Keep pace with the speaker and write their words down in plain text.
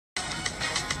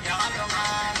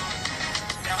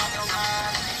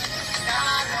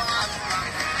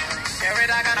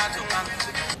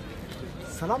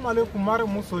Salam alaikum mare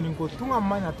musoninko tunga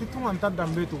manya ti tunga nta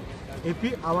dambeto et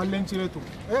puis awalenchiretu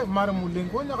mare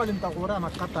mulengo nyakalin takora na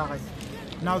katagai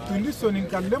na tundi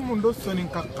soninka lemundo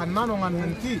soninka kanano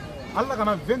nganti alla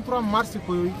kana 23 mars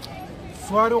koy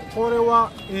soirée korewa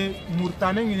e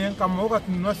murtane nginen kamoga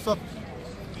tinosot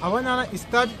awanyana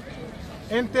stade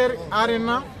Inter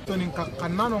Arena soninka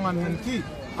kanano nganti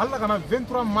alla kana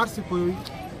 23 mars koy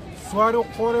soirée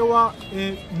korewa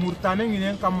e murtane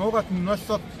nginen kamoga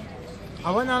tinosot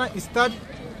awanyana stade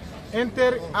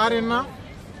Inter Arena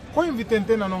ko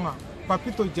invitente nanonga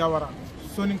papito jawara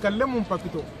soninka lemum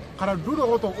papito kara dudo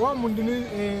goto o mundini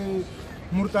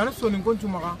murtane soninko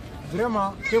chumaka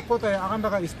vraiment ke kota ya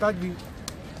aganda stade bi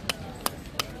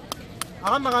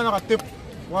aganda na tep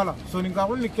voilà soninka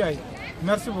ko nikai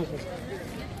merci beaucoup.